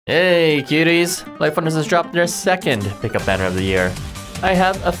Hey cuties! LifeWonders has dropped their second pickup banner of the year. I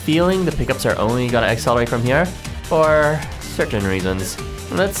have a feeling the pickups are only gonna accelerate from here, for certain reasons.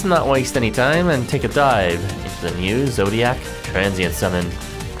 Let's not waste any time and take a dive into the new Zodiac Transient summon.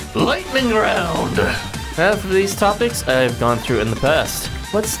 Lightning round! Half of these topics I've gone through in the past.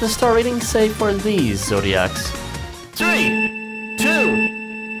 What's the star rating say for these Zodiacs? 3,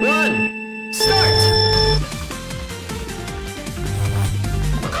 2, 1, start!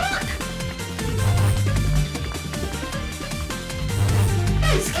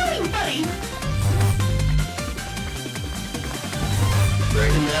 It's coming, buddy!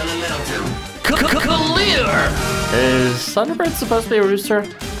 Bring down the mountain. Clear! Is Thunderbird supposed to be a rooster?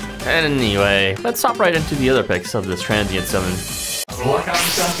 Anyway, let's hop right into the other picks of this Transient summon. Wakan,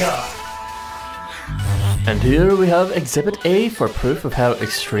 Tanka. And here we have Exhibit A for proof of how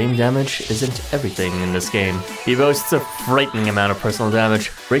extreme damage isn't everything in this game. He boasts a frightening amount of personal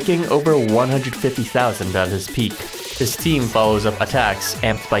damage, raking over 150,000 at his peak. His team follows up attacks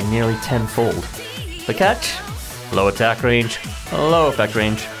amped by nearly tenfold. The catch? Low attack range, low effect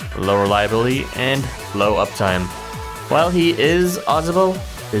range, low reliability, and low uptime. While he is audible,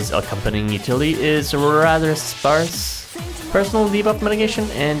 his accompanying utility is rather sparse. Personal debuff mitigation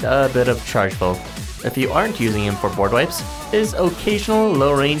and a bit of chargeful. If you aren't using him for board wipes, his occasional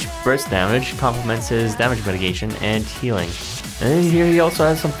low-range burst damage complements his damage mitigation and healing. And here he also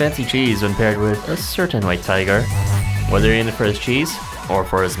has some fancy cheese when paired with a certain white tiger. Whether you're in it for his cheese or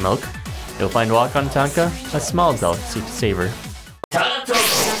for his milk, you'll find Wakan Tanka a small delicacy to savor. Tadatomo.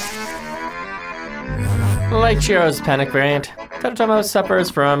 Like Chiro's panic variant, Tadatomo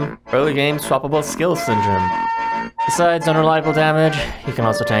suffers from early game swappable skill syndrome. Besides unreliable damage, he can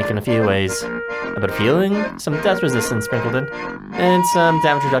also tank in a few ways. A bit of healing, some death resistance sprinkled in, and some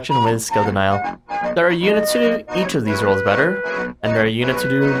damage reduction with skill denial. There are units who do each of these roles better, and there are units who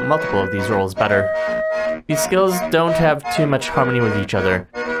do multiple of these roles better. These skills don't have too much harmony with each other,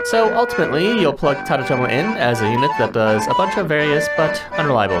 so ultimately you'll plug Tadatomo in as a unit that does a bunch of various but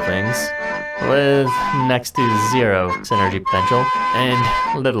unreliable things, with next to zero synergy potential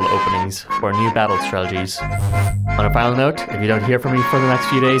and little openings for new battle strategies. On a final note, if you don't hear from me for the next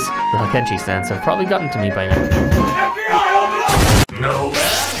few days, the Hakenchi stands have probably gotten to me by now. FBI, open up! Nomad.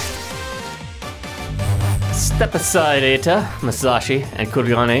 Step aside, Eita, Masashi, and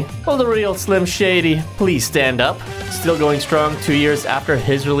Kurigane. Will the real Slim Shady please stand up? Still going strong 2 years after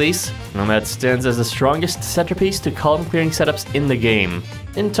his release, Nomad stands as the strongest centerpiece to column clearing setups in the game.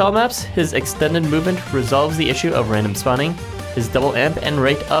 In tall maps, his extended movement resolves the issue of random spawning, his double amp and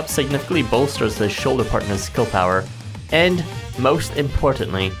rate up significantly bolsters his shoulder partner's skill power, and, most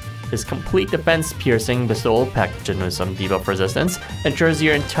importantly, his complete defense piercing bestowal packaged with some debuff resistance ensures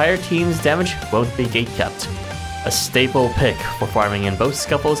your entire team's damage won't be gatekept. A staple pick for farming in both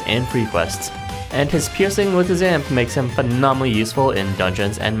scuffles and free quests, and his piercing with his amp makes him phenomenally useful in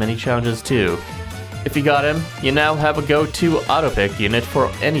dungeons and many challenges too. If you got him, you now have a go-to auto-pick unit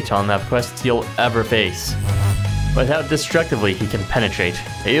for any tall map quests you'll ever face. With how destructively he can penetrate,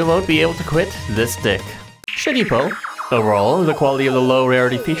 you won't be able to quit this dick. Should you pull? Overall, the quality of the low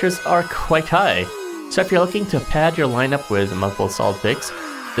rarity features are quite high, so if you're looking to pad your lineup with multiple solid picks,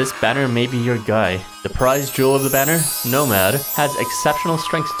 this banner may be your guy. The prize jewel of the banner, Nomad, has exceptional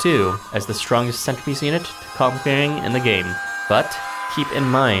strength too, as the strongest centerpiece unit to column clearing in the game. But keep in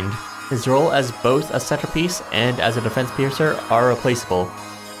mind, his role as both a centerpiece and as a defense piercer are replaceable,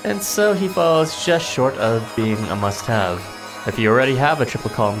 and so he falls just short of being a must-have. If you already have a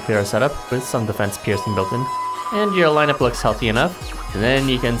triple column clearer setup with some defense piercing built in, and your lineup looks healthy enough, then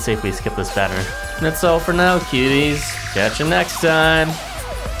you can safely skip this banner. That's all for now, cuties. Catch you next time!